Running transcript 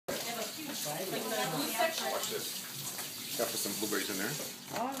Like the blue section. Watch this. Got some blueberries in there.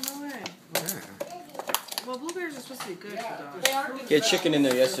 Oh, no way. Yeah. Well, blueberries are supposed to be good for dogs. They are good. He had chicken in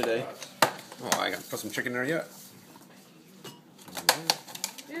there yesterday. Oh, I gotta put some chicken there yet.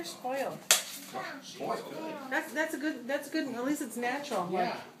 You're spoiled. Spoiled. That's a good. At least it's natural. Yeah.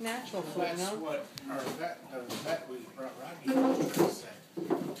 Like natural food, That's you know. what our vet we brought Rodney said.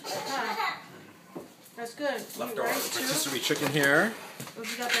 Huh. That's good. Eat Leftover rice too. rotisserie chicken here. What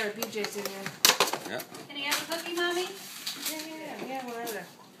you got there at BJ's in here? Yeah. Can I have a cookie, Mommy? Yeah, whatever.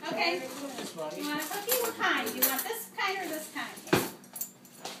 Okay. You want a cookie? What kind? You want this kind or this kind?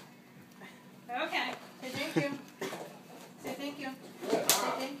 Okay. Say thank you. Say thank you. Say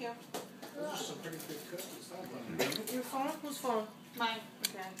thank you. Those are some pretty good cookies. Your phone? Whose phone? Mine.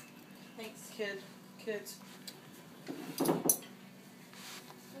 Okay. Thanks, kids.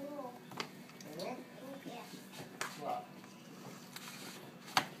 What?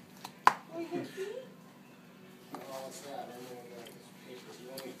 Oh, what's that? I don't know what that is. Papers. You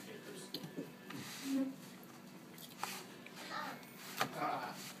don't need papers.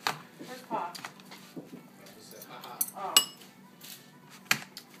 Where's Pop? He said, haha. Oh.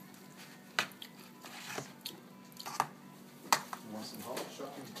 You want some help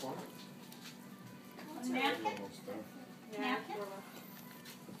shucking the corn? Napkin? Almost done. Napkin?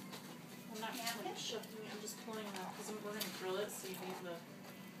 I'm not shucking it. I'm just pulling it out because we're going to grill it, so you need the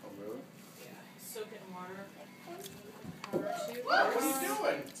Oh, really? soak it in water. What are you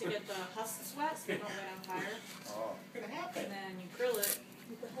doing? To get the husks wet so they don't lay on fire. Oh. What's gonna happen? And then you grill it.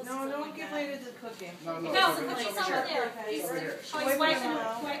 No, don't get later to the cooking. No, No, it's the over cookies there. over there. It's over here. Oh, he's wiping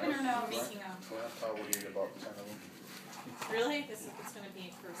her nose. Making a. So that's how we eat about 10 of them. Really? This is it's going to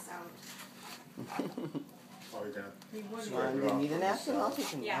be for salad. Oh, you're gonna. You would Scrape it You off need with a napkin? the I'll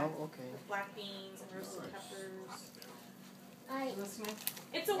take it. Yeah. Oh, okay. black beans and roasted peppers. Listening?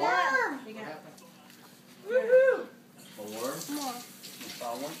 It's a worm. You got Woohoo! A worm? You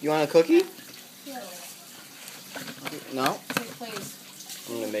found one? You want a cookie? No? Say please.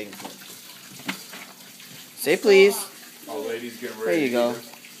 I'm gonna make it. Say please. Oh, ladies, get ready. There you go.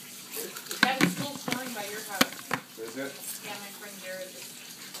 That is still pouring by your house. Is it? Yeah, my friend Jared just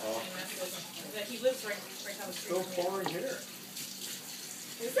Oh. sent me messages that he lives right down the street. Still pouring here.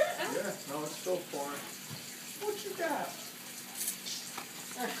 Is it? I don't Yeah, no, it's still pouring. What you got?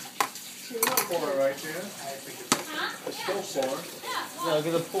 Pour it right there. I think it's Huh? It's still pouring. Yeah. Yeah, look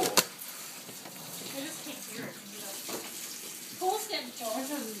at the pool. I just can't hear it. Pool's getting full.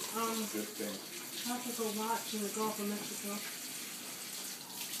 This is Good thing. tropical watch in the Gulf of Mexico.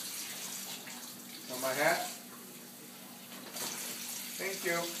 On my hat? Thank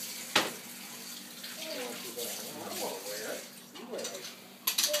you.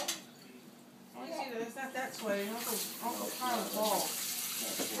 Oh, you see that? It's not that sweaty. Uncle Carl's ball.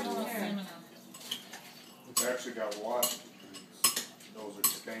 It's actually got washed. Those are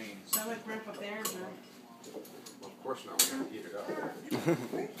stains. So I like Grandpa Bear's now. Well, of course not. We're gonna eat it up.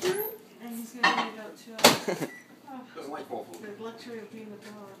 And he's going to eat it out too. Doesn't like both of them. The luxury of being a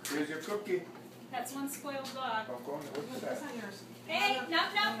dog. Here's your cookie. That's one spoiled dog. I'm going. What's That's that? not yours. Hey, no.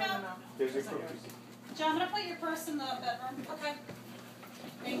 Here's your That's not cookie. yours. John, I'm gonna put your purse in the bedroom. Okay.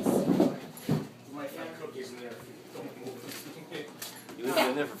 Thanks. You might find cookies in there if you don't move. You leave it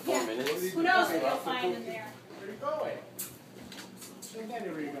in there for 4 minutes. Who knows what you'll find in there? Where are you going? Say again,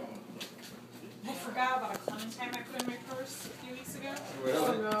 where are you going? I forgot about a clementine I put in my purse a few weeks ago. Really?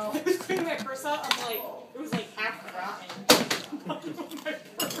 Oh no. I was cleaning my purse out. I'm like, it was like half rotten. my purse.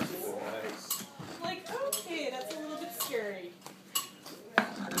 Nice. Like, okay, that's a little bit scary.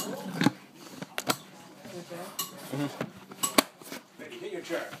 Lady, get your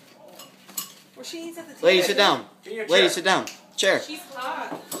chair. Well, she eats at the table. Lady, sit down. Get your Lady, chair. sit down. Chair. She's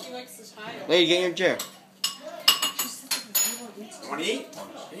hot. She likes the child. Lady, get in your chair. She sits at the table and eats. You want to eat?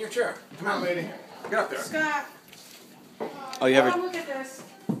 Get your chair. Come on, lady. Get up there. Scott, Oh, you have come a... look at this.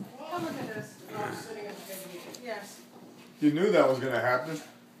 Come look at this. Yes. You knew that was going to happen.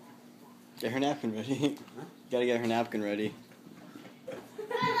 Get her napkin ready. Gotta get her napkin ready.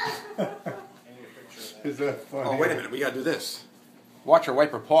 Is that funny? Oh, wait a minute. We gotta do this. Watch her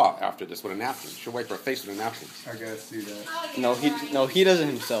wipe her paw after this with a napkin. She'll wipe her face with a napkin. I gotta see that. Oh, yeah, No, right. he does it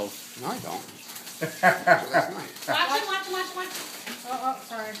himself. No, I don't. So that's nice. Watch him. Oh,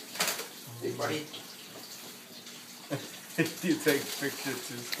 sorry. Hey, buddy. You take pictures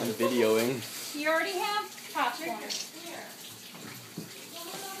too. I'm videoing. You already have popcorn.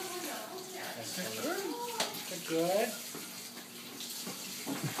 Good.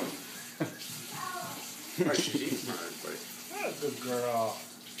 Oh, she's eating hard, buddy. What a good girl.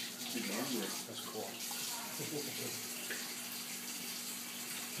 That's cool.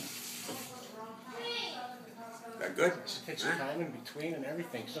 good? She takes her time in between and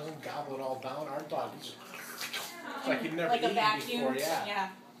everything. She doesn't gobble it all down. Our dog is it's like you've never Like a eaten vacuum. before. Yeah.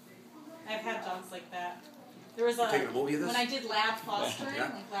 I've had dogs like that. There was a taking a movie of this? when I did lab fostering, Yeah.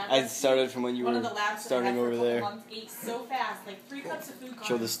 like lab. I started from when you one were of the labs starting that I had over for a there. couple months ate so fast, like 3 cups of food. Show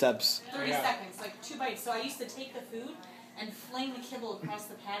gone the steps. 30 Yeah. seconds, like 2 bites. So I used to take the food and fling the kibble across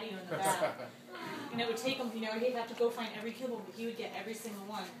the patio in the back. And it would take him, he'd have to go find every kibble, but he would get every single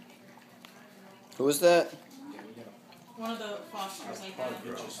one. Who was that? One of the fosters I had.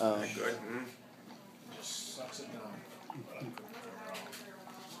 Oh. Good. Just sucks it down.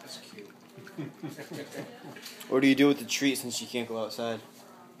 That's cute. What do you do with the treat since you can't go outside?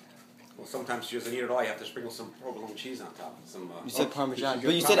 Well, sometimes she doesn't eat it all. You have to sprinkle some provolone cheese on top. You said Parmesan, you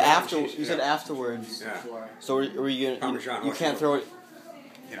but you get said Parmesan after. cheese, You said yeah. afterwards. Yeah. So were you gonna? Parmesan, You what can't you throw it.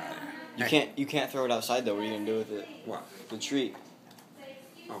 You know. You can't throw it outside though. What are you gonna do with it? What? The treat.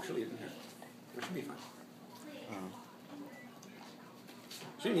 Oh, she'll eat it in here. It should be fine. Oh.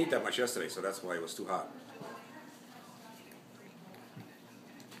 She didn't eat that much yesterday, so that's why it was too hot.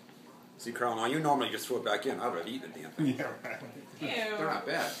 See, Carl, now you normally just throw it back in. I'd already eaten the damn thing. Yeah, right. They're Ew. not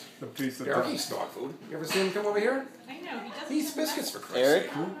bad. The piece of Eric dog. eats dog food. You ever seen him come over here? I know, he doesn't. He eats even biscuits for know. Christ's Eric?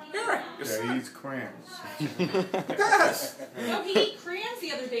 sake. Eric! Your Yeah, son. he eats crayons. Yes! No, he ate crayons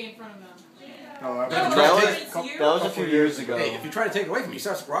the other day in front of him. No, No, That it's was you. that was a few years ago. Hey, if you try to take it away from me, he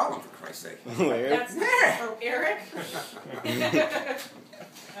starts growling, for Christ's sake. Where? That's Yeah. oh, Eric.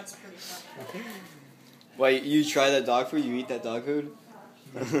 That's pretty funny. Wait, you try that dog food? You eat that dog food?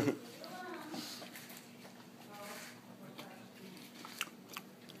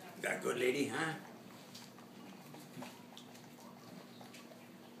 That good lady, huh?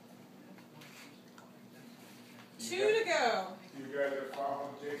 Two to go. You guys are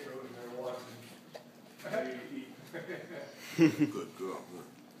following Jacob and they're watching. How you eat. Good girl,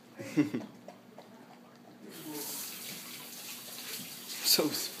 huh? So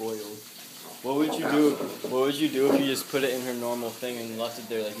spoiled. What would you do? What would you do if you just put it in her normal thing and left it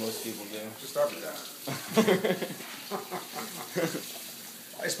there like most people do? Just start with that.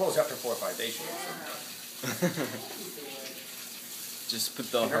 I suppose after 4 or 5 days she gets Just put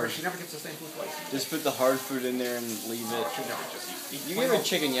the some. hard. She never gets the same food twice. Just put the hard food in there and leave She'll it. never just eat. You gave her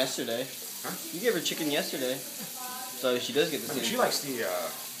chicken yesterday. Huh? You gave her chicken yesterday, so she does get the I mean, same. she likes the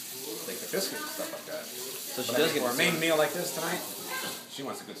like the biscuits and stuff like that. So she But I does mean, get for the a main same. meal like this tonight, she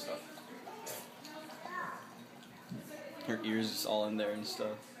wants the good stuff. Her ears is all in there and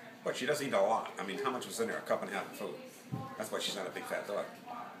stuff. But she doesn't eat a lot. I mean, how much was in there? A cup and a half of food. That's why she's not a big fat dog.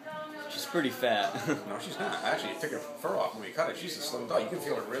 She's pretty fat. No, she's not. Actually, you took her fur off when we cut it. She's a slim dog. You can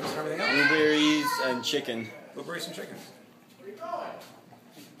feel her ribs and everything else. Blueberries and chicken. Blueberries and chicken.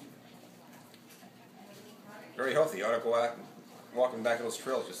 Very healthy. You ought to go out and walking back those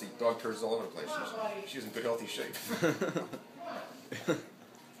trails. You'll see dog turds all over the place. She's in good, healthy shape.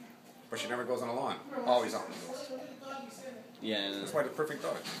 But she never goes on a lawn. Always out in the hills. Yeah. That's why the perfect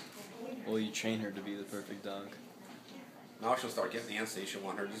dog. Well, you train her to be the perfect dog. Now she'll start getting antsy. She'll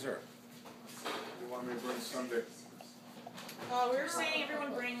want her dessert. You want me to bring Sunday? We were saying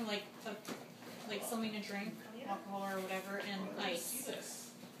everyone bring like something to drink, alcohol or whatever, and ice.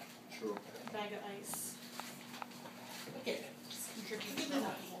 True. A bag of ice. Look at it. Just contribute to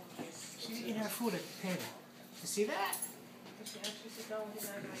that. She's eating her food at the table. You see that?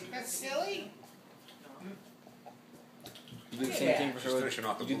 That's silly. You do the same thing for She's her. finishing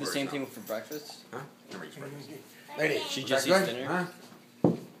off the You do the blueberries same now. thing for breakfast. Huh? Never eats breakfast. Lady. She Is just that eats good? dinner.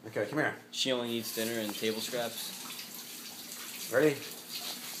 Huh? Okay, come here. She only eats dinner and table scraps. Ready?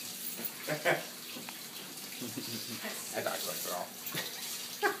 That dog's like girl.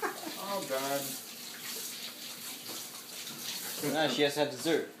 All done. Nah, she has to have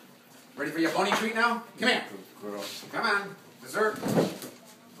dessert. Ready for your bunny treat now? Come here. Good girl. Come on. Dessert.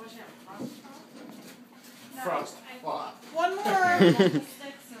 Frost. What? One more.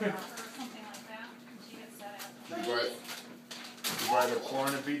 Sticks or something like that. She gets that out. You buy the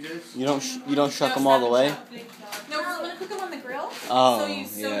corn at BJ's? You don't shuck them all the way. No, we're gonna cook them on the grill. Oh, So you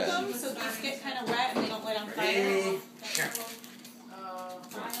soak yeah. them so these get kind of wet and they don't light on fire. Ready?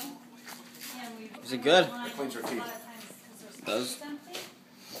 Is it good? It cleans her teeth. Does?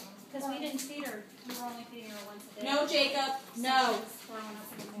 Because we didn't feed her. We were only feeding her once a day. No, Jacob. No.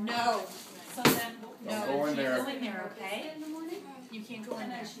 No. So then, Don't go in there. go in there, okay? In the morning? You can't go in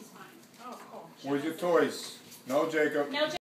And there. then she's fine. Oh, cool. Where's your toys? No, Jacob. No,